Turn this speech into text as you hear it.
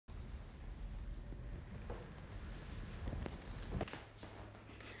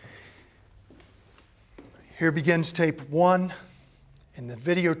Here begins tape 1 in the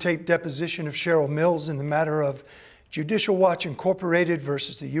videotape deposition of Cheryl Mills in the matter of Judicial Watch Incorporated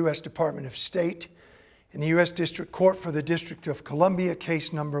versus the U.S. Department of State in the U.S. District Court for the District of Columbia,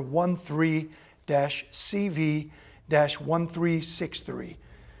 case number 13-CV-1363.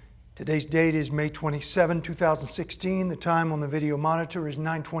 Today's date is May 27, 2016. The time on the video monitor is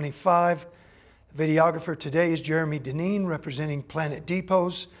 9:25. The videographer today is Jeremy Deneen, representing Planet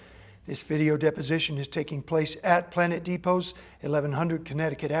Depots. This video deposition is taking place at Planet Depots, 1100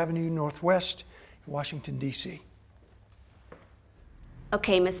 Connecticut Avenue Northwest, Washington, D.C.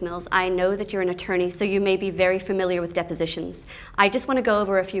 Okay, Ms. Mills, I know that you're an attorney, so you may be very familiar with depositions. I just want to go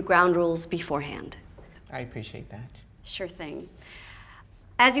over a few ground rules beforehand. I appreciate that. Sure thing.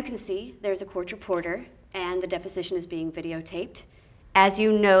 As you can see, there's a court reporter, and the deposition is being videotaped. As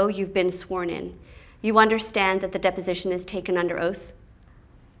you know, you've been sworn in. You understand that the deposition is taken under oath.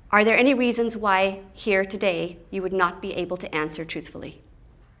 Are there any reasons why here today you would not be able to answer truthfully?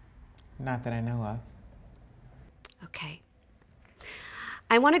 Not that I know of. Okay.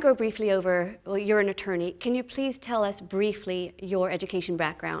 I want to go briefly over, well, you're an attorney. Can you please tell us briefly your education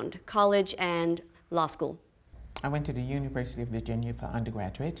background, college and law school? I went to the University of Virginia for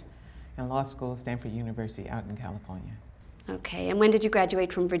undergraduate and law school, Stanford University out in California. Okay, and when did you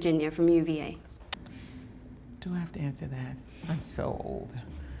graduate from Virginia, from UVA? Do I have to answer that? I'm so old.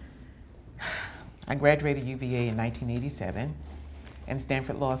 I graduated UVA in 1987 and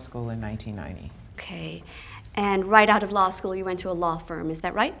Stanford Law School in 1990. Okay, and right out of law school you went to a law firm, is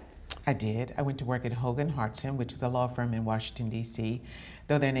that right? I did. I went to work at Hogan Hartson, which is a law firm in Washington, D.C.,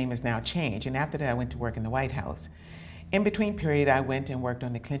 though their name has now changed. And after that, I went to work in the White House. In between period, I went and worked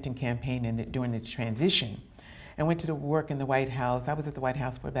on the Clinton campaign and during the transition. I went to work in the White House. I was at the White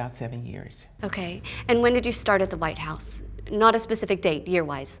House for about 7 years. Okay, and when did you start at the White House? Not a specific date,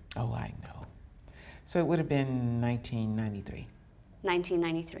 year-wise. Oh, I know. So it would have been 1993.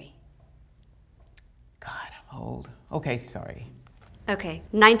 1993. God, I'm old. Okay, sorry. Okay,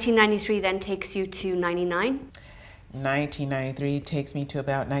 1993 then takes you to 99? 1993 takes me to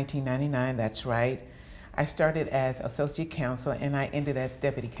about 1999, that's right. I started as associate counsel and I ended as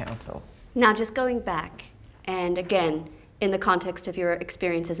deputy counsel. Now just going back, and again, in the context of your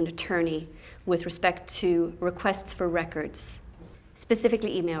experience as an attorney with respect to requests for records,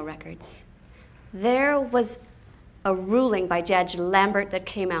 specifically email records, there was a ruling by Judge Lambert that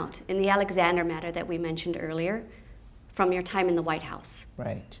came out in the Alexander matter that we mentioned earlier from your time in the White House.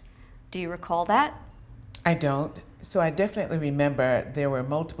 Right. Do you recall that? I don't. So I definitely remember there were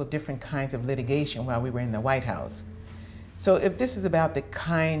multiple different kinds of litigation while we were in the White House. So if this is about the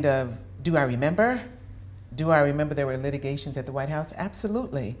kind of, do I remember? Do I remember there were litigations at the White House?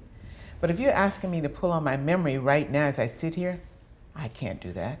 Absolutely. But if you're asking me to pull on my memory right now as I sit here, I can't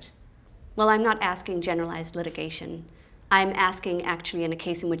do that. Well, I'm not asking generalized litigation. I'm asking actually in a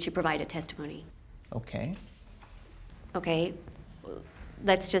case in which you provided testimony. Okay. Okay,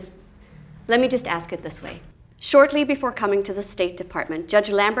 let me just ask it this way. Shortly before coming to the State Department, Judge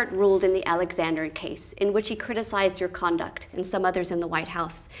Lambert ruled in the Alexander case in which he criticized your conduct and some others in the White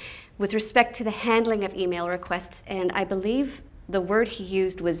House with respect to the handling of email requests, and I believe the word he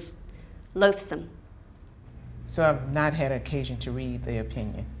used was loathsome. So I've not had occasion to read the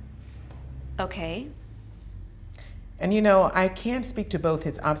opinion. Okay. And you know, I can't speak to both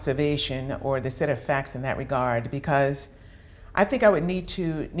his observation or the set of facts in that regard because I think I would need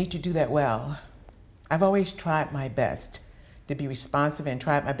to do that well. I've always tried my best to be responsive and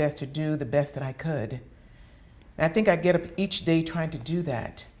tried my best to do the best that I could. And I think I get up each day trying to do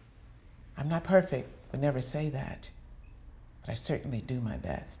that. I'm not perfect, would never say that, but I certainly do my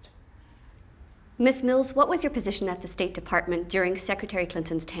best. Ms. Mills, what was your position at the State Department during Secretary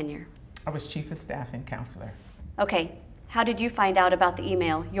Clinton's tenure? I was chief of staff and counselor. Okay, how did you find out about the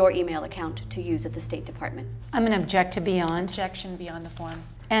email, your email account to use at the State Department? I'm going to object to beyond. Objection beyond the form.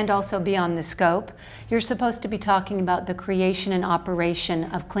 And also beyond the scope. You're supposed to be talking about the creation and operation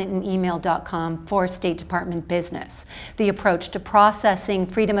of ClintonEmail.com for State Department business. The approach to processing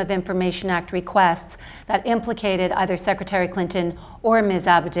Freedom of Information Act requests that implicated either Secretary Clinton or Ms.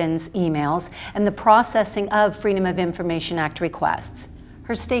 Abedin's emails, and the processing of Freedom of Information Act requests.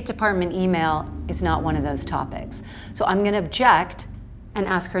 Her State Department email is not one of those topics. So I'm going to object and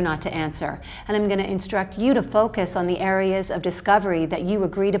ask her not to answer. And I'm going to instruct you to focus on the areas of discovery that you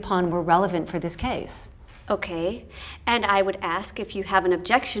agreed upon were relevant for this case. Okay, and I would ask if you have an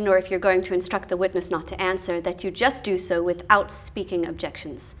objection or if you're going to instruct the witness not to answer, that you just do so without speaking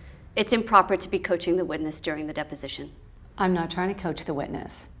objections. It's improper to be coaching the witness during the deposition. I'm not trying to coach the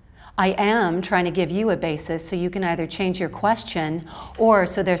witness. I am trying to give you a basis so you can either change your question or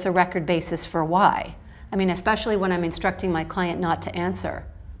so there's a record basis for why. I mean, especially when I'm instructing my client not to answer,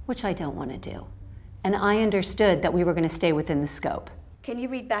 which I don't want to do. And I understood that we were going to stay within the scope. Can you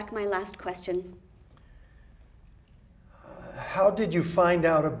read back my last question? How did you find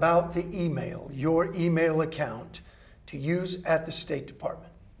out about the email, your email account, to use at the State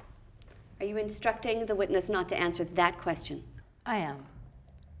Department? Are you instructing the witness not to answer that question? I am.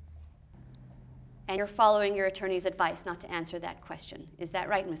 And you're following your attorney's advice not to answer that question. Is that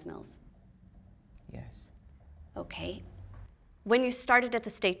right, Ms. Mills? Yes. Okay. When you started at the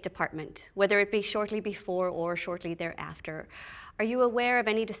State Department, whether it be shortly before or shortly thereafter, are you aware of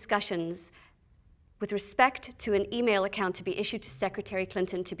any discussions with respect to an email account to be issued to Secretary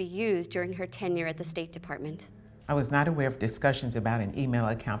Clinton to be used during her tenure at the State Department? I was not aware of discussions about an email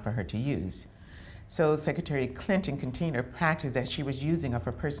account for her to use. So Secretary Clinton continued her practice that she was using of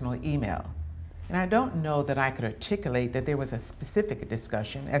her personal email. And I don't know that I could articulate that there was a specific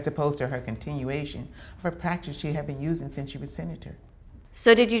discussion as opposed to her continuation of a practice she had been using since she was senator.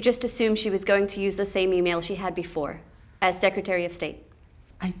 So did you just assume she was going to use the same email she had before as Secretary of State?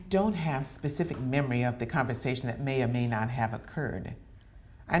 I don't have specific memory of the conversation that may or may not have occurred.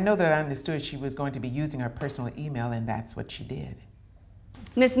 I know that I understood she was going to be using her personal email, and that's what she did.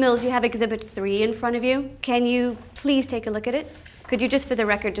 Ms. Mills, you have Exhibit 3 in front of you. Can you please take a look at it? Could you just for the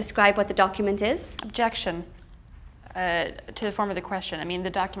record describe what the document is? Objection to the form of the question. I mean, the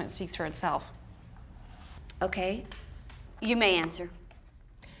document speaks for itself. Okay. You may answer.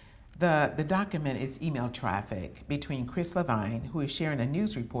 The document is email traffic between Chris Levine, who is sharing a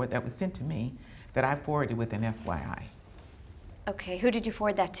news report that was sent to me that I forwarded with an FYI. Okay, who did you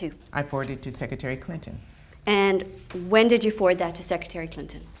forward that to? I forwarded it to Secretary Clinton. And when did you forward that to Secretary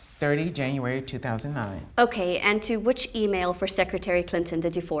Clinton? 30 January 2009. Okay, and to which email for Secretary Clinton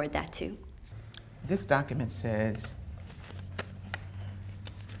did you forward that to? This document says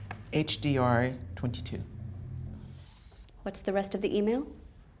HDR 22. What's the rest of the email?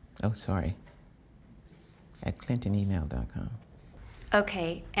 Oh, sorry. At clintonemail.com.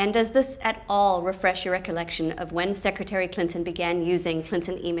 Okay, and does this at all refresh your recollection of when Secretary Clinton began using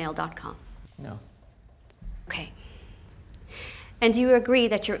clintonemail.com? No. Okay. And do you agree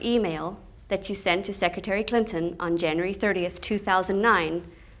that your email that you sent to Secretary Clinton on January 30th, 2009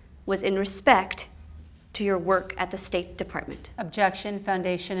 was in respect to your work at the State Department? Objection,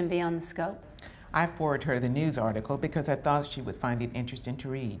 foundation, and beyond the scope. I forwarded her the news article because I thought she would find it interesting to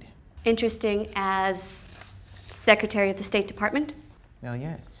read. Interesting as Secretary of the State Department? Well,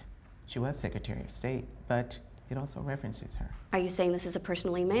 yes. She was Secretary of State, but it also references her. Are you saying this is a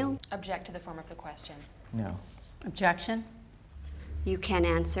personal email? Object to the form of the question. No. Objection. You can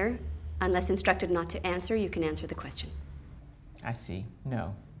answer. Unless instructed not to answer, you can answer the question. I see.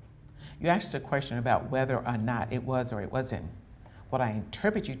 No. You asked a question about whether or not it was or it wasn't. What I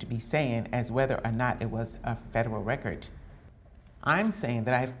interpret you to be saying as whether or not it was a federal record. I'm saying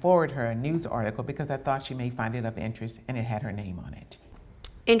that I forwarded her a news article because I thought she may find it of interest and it had her name on it.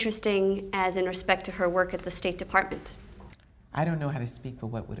 Interesting as in respect to her work at the State Department. I don't know how to speak for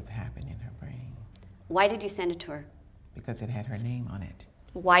what would have happened in her brain. Why did you send it to her? Because it had her name on it.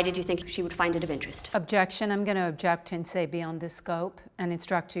 Why did you think she would find it of interest? Objection. I'm going to object and say beyond the scope and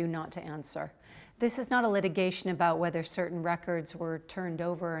instruct you not to answer. This is not a litigation about whether certain records were turned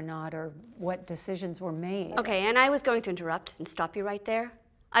over or not or what decisions were made. Okay, and I was going to interrupt and stop you right there.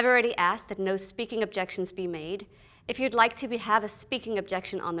 I've already asked that no speaking objections be made. If you'd like to have a speaking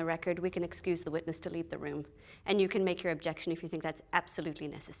objection on the record, we can excuse the witness to leave the room. And you can make your objection if you think that's absolutely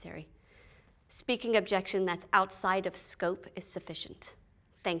necessary. Speaking objection that's outside of scope is sufficient.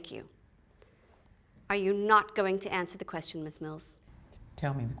 Thank you. Are you not going to answer the question, Ms. Mills?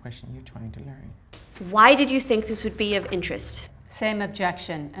 Tell me the question you're trying to learn. Why did you think this would be of interest? Same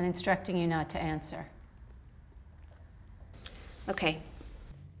objection and instructing you not to answer. Okay.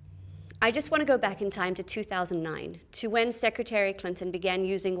 I just want to go back in time to 2009, to when Secretary Clinton began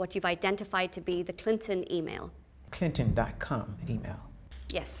using what you've identified to be the Clinton email. Clinton.com email.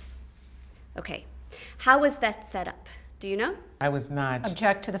 Yes. Okay. How was that set up? Do you know? I was not...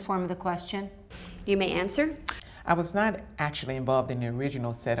 Object to the form of the question. You may answer. I was not actually involved in the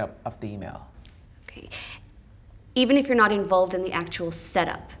original setup of the email. Okay. Even if you're not involved in the actual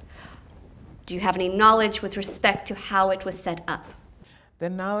setup, do you have any knowledge with respect to how it was set up? The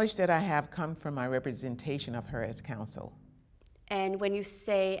knowledge that I have come from my representation of her as counsel. And when you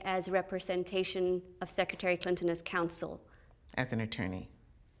say as representation of Secretary Clinton as counsel? As an attorney.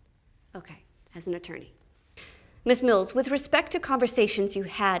 Okay, as an attorney. Ms. Mills, with respect to conversations you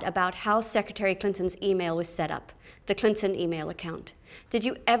had about how Secretary Clinton's email was set up, the Clinton email account, did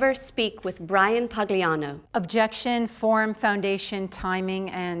you ever speak with Brian Pagliano? Objection, form, foundation, timing,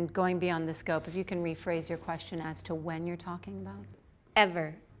 and going beyond the scope. If you can rephrase your question as to when you're talking about.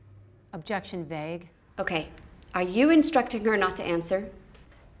 Ever. Objection, vague. Okay. Are you instructing her not to answer?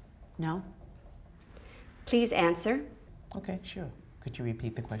 No. Please answer. Okay, sure. Could you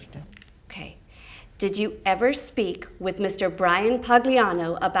repeat the question? Okay. Did you ever speak with Mr. Brian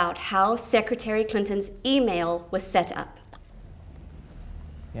Pagliano about how Secretary Clinton's email was set up?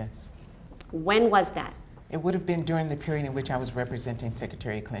 Yes. When was that? It would have been during the period in which I was representing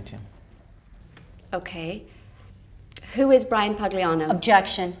Secretary Clinton. Okay. Who is Brian Pagliano?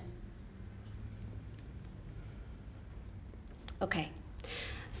 Objection. Okay.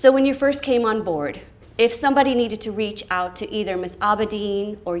 So when you first came on board, if somebody needed to reach out to either Ms.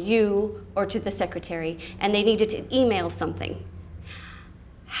 Abedin or you or to the secretary and they needed to email something,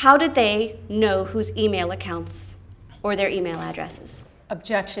 how did they know whose email accounts or their email addresses?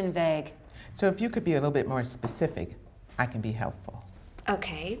 Objection, vague. So if you could be a little bit more specific, I can be helpful.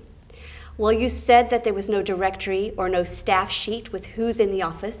 Okay. Well, you said that there was no directory or no staff sheet with who's in the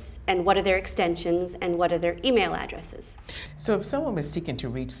office and what are their extensions and what are their email addresses. So if someone was seeking to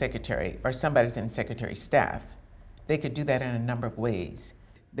reach Secretary or somebody's in Secretary's staff, they could do that in a number of ways.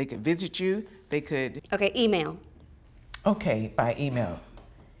 They could visit you, they could... Okay, email. Okay, by email.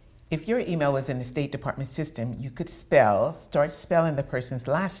 If your email was in the State Department system, you could start spelling the person's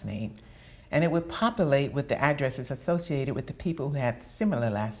last name, and it would populate with the addresses associated with the people who had similar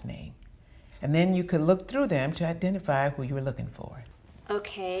last name. And then you could look through them to identify who you were looking for.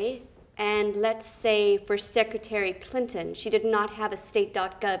 Okay, and let's say for Secretary Clinton, she did not have a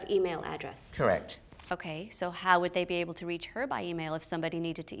state.gov email address. Correct. Okay, so how would they be able to reach her by email if somebody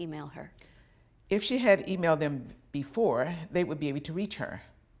needed to email her? If she had emailed them before, they would be able to reach her.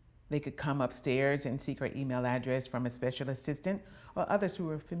 They could come upstairs and seek her email address from a special assistant or others who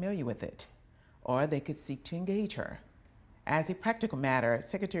were familiar with it. Or they could seek to engage her. As a practical matter,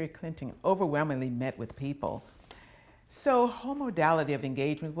 Secretary Clinton overwhelmingly met with people. So her modality of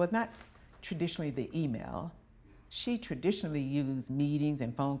engagement was not traditionally the email. She traditionally used meetings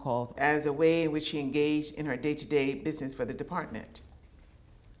and phone calls as a way in which she engaged in her day-to-day business for the department.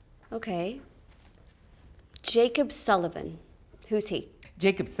 Okay. Jacob Sullivan, who's he?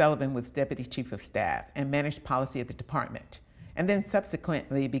 Jacob Sullivan was Deputy Chief of Staff and managed policy at the department, and then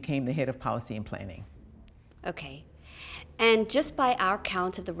subsequently became the head of policy and planning. Okay. And just by our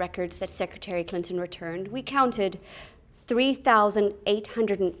count of the records that Secretary Clinton returned, we counted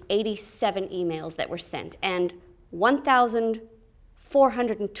 3,887 emails that were sent and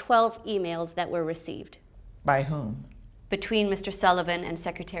 1,412 emails that were received. By whom? Between Mr. Sullivan and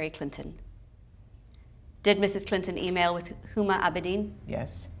Secretary Clinton. Did Mrs. Clinton email with Huma Abedin?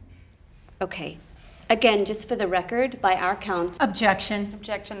 Yes. Okay. Again, just for the record, by our count. Objection.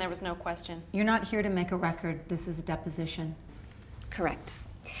 Objection, there was no question. You're not here to make a record. This is a deposition. Correct.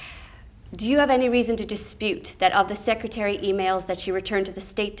 Do you have any reason to dispute that of the secretary emails that she returned to the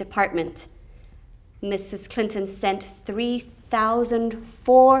State Department, Mrs. Clinton sent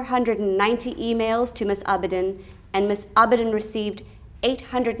 3,490 emails to Ms. Abedin, and Ms. Abedin received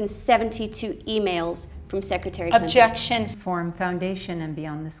 872 emails from Secretary Clinton? Objection. Form, foundation, and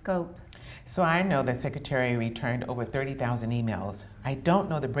beyond the scope. So I know that Secretary returned over 30,000 emails. I don't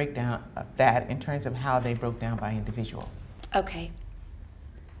know the breakdown of that in terms of how they broke down by individual. Okay.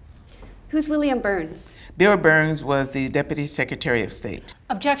 Who's William Burns? Bill Burns was the Deputy Secretary of State.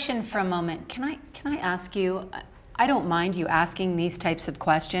 Objection for a moment. Can I ask you, I don't mind you asking these types of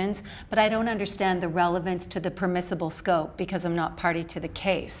questions, but I don't understand the relevance to the permissible scope because I'm not party to the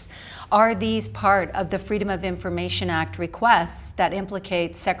case. Are these part of the Freedom of Information Act requests that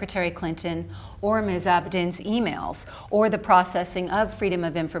implicate Secretary Clinton or Ms. Abedin's emails, or the processing of Freedom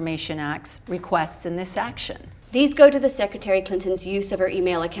of Information Act's requests in this action? These go to the Secretary Clinton's use of her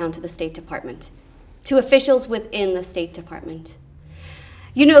email account to the State Department, to officials within the State Department.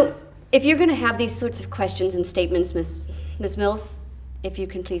 You know, if you're going to have these sorts of questions and statements, Ms. Mills, if you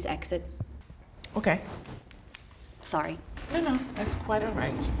can please exit. Okay. Sorry. No, that's quite all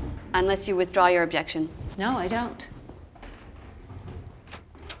right. Unless you withdraw your objection. No, I don't.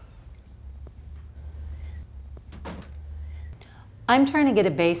 I'm trying to get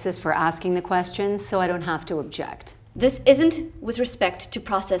a basis for asking the questions so I don't have to object. This isn't with respect to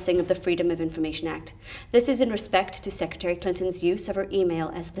processing of the Freedom of Information Act. This is in respect to Secretary Clinton's use of her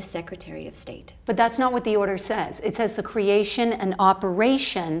email as the Secretary of State. But that's not what the order says. It says the creation and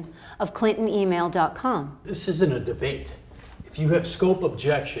operation of ClintonEmail.com. This isn't a debate. If you have scope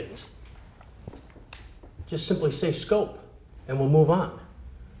objections, just simply say scope, and we'll move on.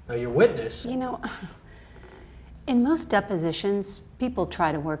 Now your witness... You know, in most depositions, people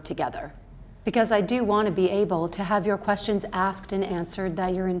try to work together because I do want to be able to have your questions asked and answered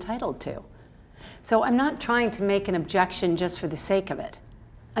that you're entitled to. So I'm not trying to make an objection just for the sake of it.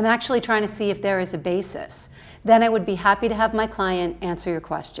 I'm actually trying to see if there is a basis. Then I would be happy to have my client answer your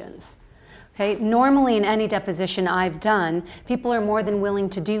questions. Okay? Normally in any deposition I've done, people are more than willing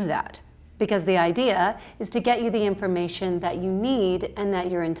to do that because the idea is to get you the information that you need and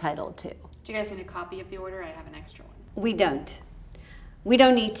that you're entitled to. Do you guys need a copy of the order? I have an extra one. We don't. We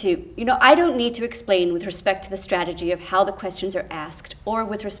don't need to. You know, I don't need to explain with respect to the strategy of how the questions are asked or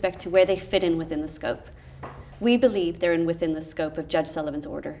with respect to where they fit in within the scope. We believe they're within the scope of Judge Sullivan's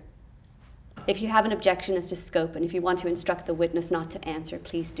order. If you have an objection as to scope and if you want to instruct the witness not to answer,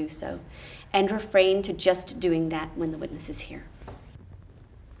 please do so. And refrain to just doing that when the witness is here.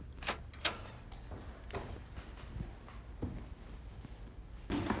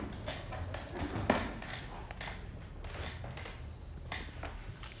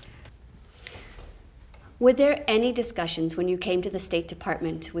 Were there any discussions when you came to the State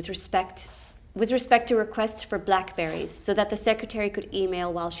Department with respect to requests for BlackBerries so that the secretary could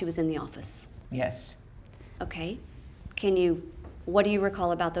email while she was in the office? Yes. Okay. What do you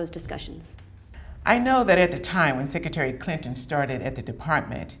recall about those discussions? I know that at the time when Secretary Clinton started at the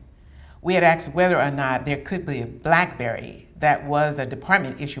department, we had asked whether or not there could be a BlackBerry that was a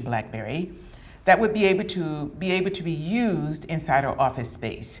department issue BlackBerry that would be able to be used inside our office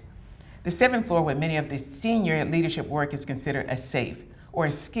space. The 7th floor, where many of the senior leadership work, is considered a safe, or a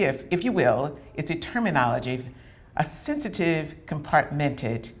SCIF, if you will. It's a terminology, a sensitive,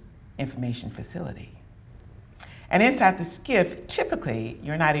 compartmented information facility. And inside the SCIF, typically,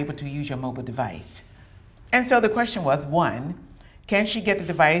 you're not able to use your mobile device. And so the question was, one, can she get the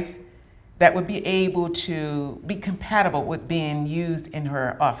device that would be able to be compatible with being used in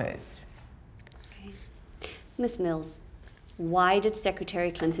her office? Okay. Ms. Mills, why did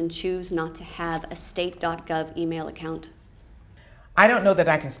Secretary Clinton choose not to have a state.gov email account? I don't know that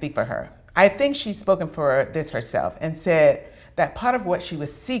I can speak for her. I think she's spoken for this herself and said that part of what she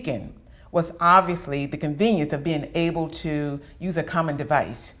was seeking was obviously the convenience of being able to use a common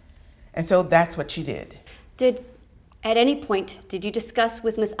device. And so that's what she did. At any point, did you discuss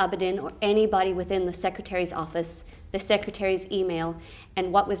with Ms. Abedin or anybody within the Secretary's office the Secretary's email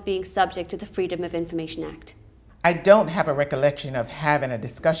and what was being subject to the Freedom of Information Act? I don't have a recollection of having a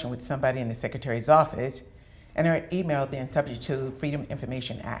discussion with somebody in the Secretary's office and her email being subject to Freedom of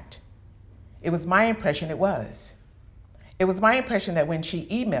Information Act. It was my impression it was. It was my impression that when she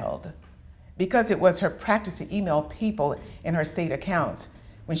emailed, because it was her practice to email people in her state accounts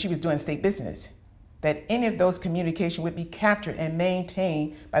when she was doing state business, that any of those communication would be captured and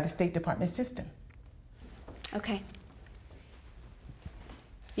maintained by the State Department system. Okay.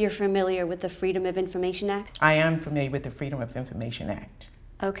 You're familiar with the Freedom of Information Act? I am familiar with the Freedom of Information Act.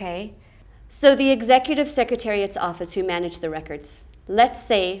 Okay. So the Executive Secretariat's office who managed the records, let's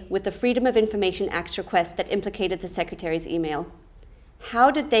say with the Freedom of Information Act's request that implicated the Secretary's email,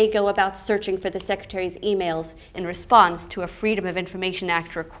 how did they go about searching for the Secretary's emails in response to a Freedom of Information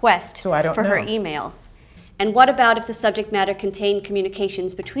Act request for her email? And what about if the subject matter contained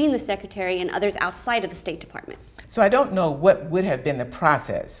communications between the Secretary and others outside of the State Department? So I don't know what would have been the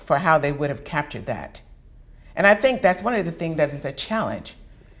process for how they would have captured that. And I think that's one of the things that is a challenge.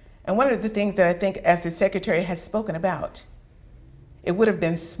 And one of the things that I think, as the Secretary has spoken about, it would have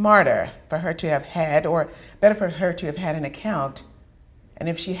been smarter for her to have had, or better for her to have had an account. And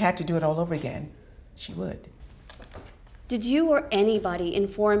if she had to do it all over again, she would. Did you or anybody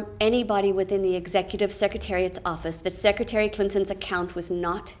inform anybody within the Executive Secretariat's office that Secretary Clinton's account was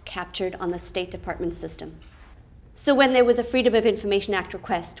not captured on the State Department system? So when there was a Freedom of Information Act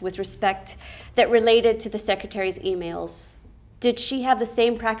request with respect that related to the Secretary's emails, did she have the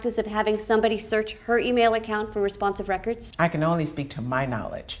same practice of having somebody search her email account for responsive records? I can only speak to my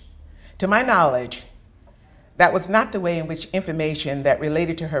knowledge. To my knowledge, that was not the way in which information that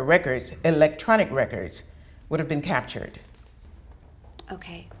related to her records, electronic records, would have been captured.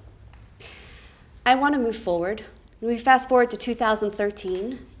 Okay. I want to move forward. We fast forward to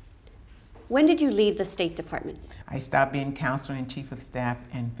 2013. When did you leave the State Department? I stopped being Counselor and Chief of Staff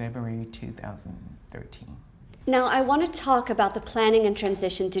in February 2013. Now, I want to talk about the planning and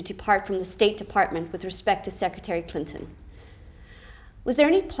transition to depart from the State Department with respect to Secretary Clinton. Was there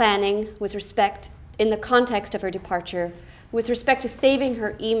any planning with respect, in the context of her departure, with respect to saving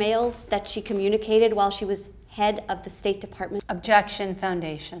her emails that she communicated while she was head of the State Department? Objection,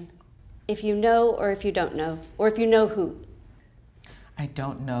 Foundation. If you know or if you don't know, or if you know who? I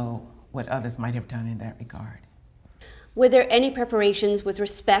don't know what others might have done in that regard. Were there any preparations with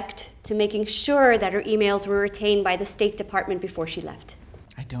respect to making sure that her emails were retained by the State Department before she left?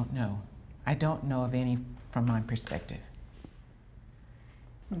 I don't know. I don't know of any from my perspective.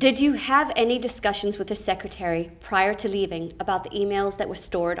 Did you have any discussions with the secretary prior to leaving about the emails that were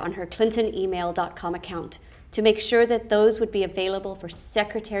stored on her clintonemail.com account to make sure that those would be available for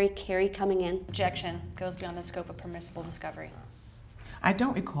Secretary Kerry coming in? Objection. Goes beyond the scope of permissible discovery. I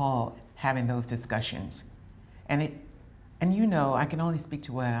don't recall having those discussions. And you know, I can only speak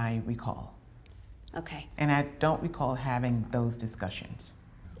to what I recall. Okay. And I don't recall having those discussions.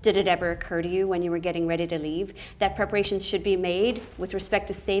 Did it ever occur to you when you were getting ready to leave that preparations should be made with respect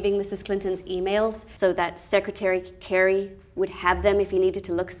to saving Mrs. Clinton's emails so that Secretary Kerry would have them if he needed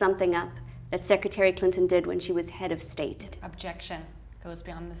to look something up that Secretary Clinton did when she was head of state? Objection. Goes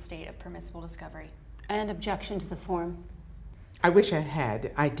beyond the state of permissible discovery. And objection to the form. I wish I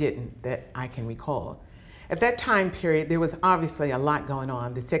had. I didn't, that I can recall. At that time period, there was obviously a lot going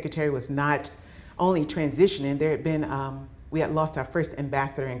on. The secretary was not only transitioning, there had been, we had lost our first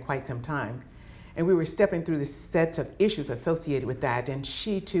ambassador in quite some time. And we were stepping through the sets of issues associated with that. And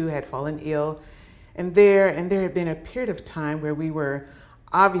she too had fallen ill. And there had been a period of time where we were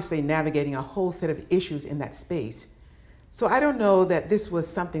obviously navigating a whole set of issues in that space. So I don't know that this was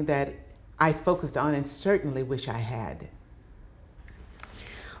something that I focused on and certainly wish I had.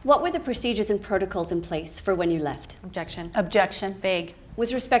 What were the procedures and protocols in place for when you left? Objection. Objection. Vague.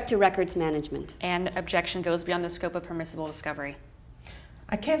 With respect to records management? And objection goes beyond the scope of permissible discovery.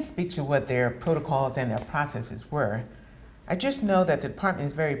 I can't speak to what their protocols and their processes were. I just know that the department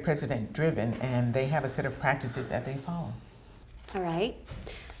is very precedent-driven and they have a set of practices that they follow. All right.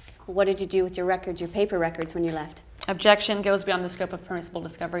 What did you do with your records, your paper records, when you left? Objection goes beyond the scope of permissible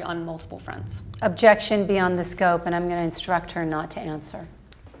discovery on multiple fronts. Objection beyond the scope, and I'm going to instruct her not to answer.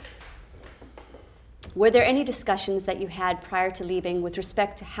 Were there any discussions that you had prior to leaving with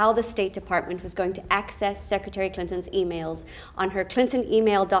respect to how the State Department was going to access Secretary Clinton's emails on her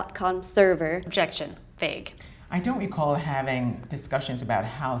clintonemail.com server? Objection. Vague. I don't recall having discussions about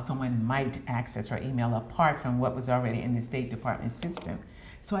how someone might access her email apart from what was already in the State Department system.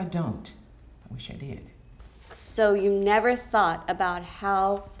 So I don't. I wish I did. So you never thought about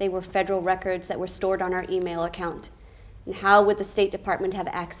how they were federal records that were stored on our email account? And how would the State Department have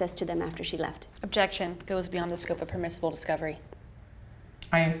access to them after she left? Objection goes beyond the scope of permissible discovery.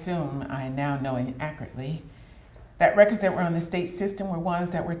 I assume I now know inaccurately that records that were on the state system were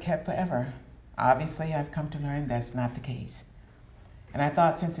ones that were kept forever. Obviously, I've come to learn that's not the case. And I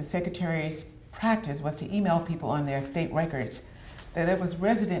thought since the Secretary's practice was to email people on their state records, that it was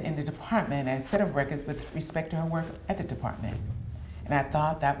resident in the department and a set of records with respect to her work at the department. And I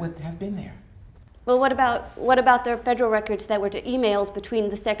thought that would have been there. Well, what about the federal records that were to emails between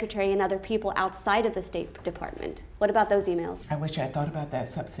the Secretary and other people outside of the State Department? What about those emails? I wish I thought about that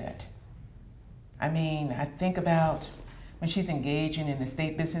subset. I mean, I think about when she's engaging in the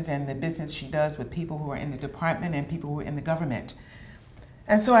state business and the business she does with people who are in the department and people who are in the government.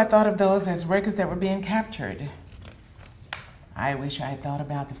 And so I thought of those as records that were being captured. I wish I had thought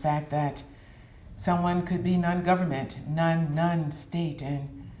about the fact that someone could be non-government, non-state,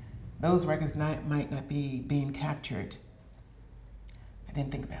 and those records might not be being captured. I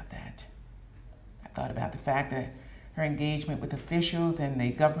didn't think about that. I thought about the fact that her engagement with officials and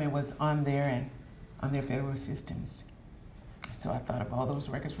the government was on there and on their federal systems. So I thought of all those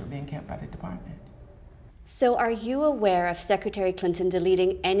records were being kept by the department. So are you aware of Secretary Clinton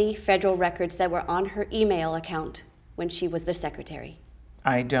deleting any federal records that were on her email account when she was the Secretary?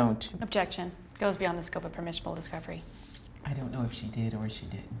 I don't. Objection goes beyond the scope of permissible discovery. I don't know if she did or she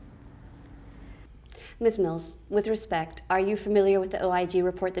didn't. Ms. Mills, with respect, are you familiar with the OIG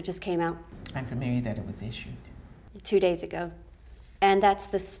report that just came out? I'm familiar that it was issued. 2 days ago. And that's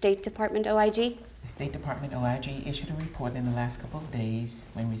the State Department OIG? The State Department OIG issued a report in the last couple of days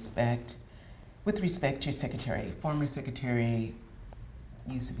with respect to former Secretary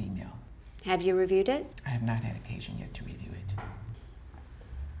use of email. Have you reviewed it? I have not had occasion yet to review it.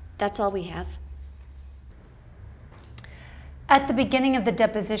 That's all we have. At the beginning of the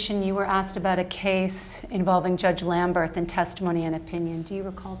deposition, you were asked about a case involving Judge Lambert and testimony and opinion. Do you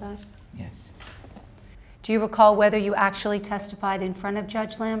recall that? Yes. Do you recall whether you actually testified in front of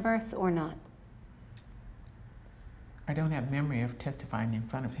Judge Lambert or not? I don't have memory of testifying in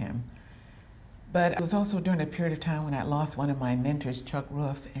front of him. But it was also during a period of time when I lost one of my mentors, Chuck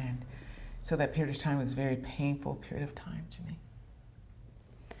Roof, and so that period of time was a very painful period of time to me.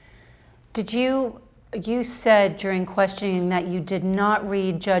 You said during questioning that you did not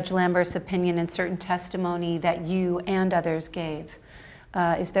read Judge Lambert's opinion in certain testimony that you and others gave.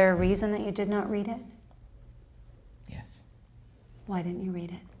 Is there a reason that you did not read it? Yes. Why didn't you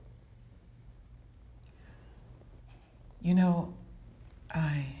read it? You know,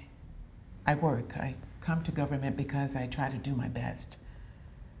 I work. I come to government because I try to do my best.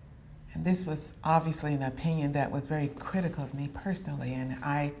 And this was obviously an opinion that was very critical of me personally, and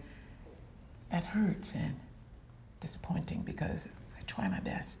that hurts and disappointing because I try my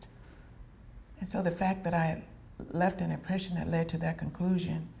best. And so the fact that I left an impression that led to that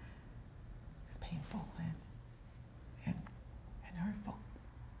conclusion is painful and hurtful.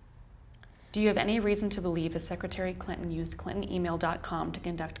 Do you have any reason to believe that Secretary Clinton used ClintonEmail.com to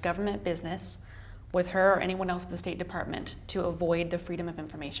conduct government business with her or anyone else in the State Department to avoid the Freedom of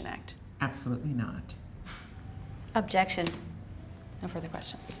Information Act? Absolutely not. Objection. No further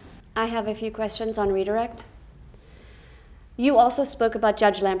questions. I have a few questions on redirect. You also spoke about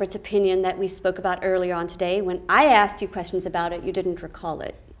Judge Lambert's opinion that we spoke about earlier on today. When I asked you questions about it, you didn't recall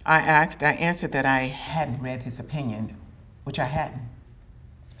it. I answered that I hadn't read his opinion, which I hadn't.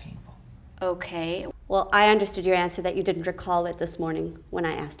 It's painful. Okay. Well, I understood your answer that you didn't recall it this morning when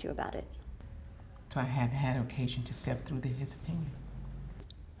I asked you about it. So I hadn't had occasion to sift through his opinion.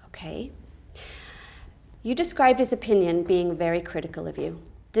 Okay. You described his opinion being very critical of you.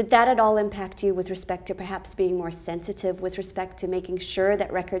 Did that at all impact you with respect to perhaps being more sensitive with respect to making sure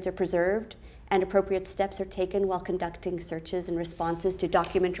that records are preserved and appropriate steps are taken while conducting searches and responses to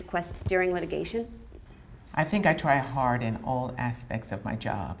document requests during litigation? I think I try hard in all aspects of my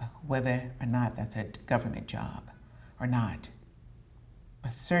job, whether or not that's a government job or not.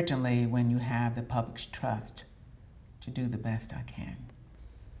 But certainly when you have the public's trust, to do the best I can.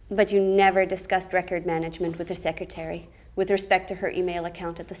 But you never discussed record management with the Secretary with respect to her email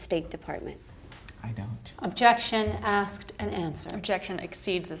account at the State Department? I don't. Objection asked and answered. Objection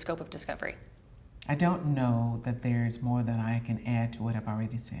exceeds the scope of discovery. I don't know that there's more that I can add to what I've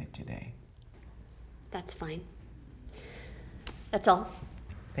already said today. That's fine. That's all.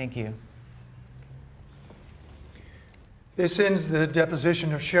 Thank you. This ends the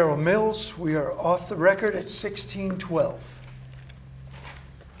deposition of Cheryl Mills. We are off the record at 16:12.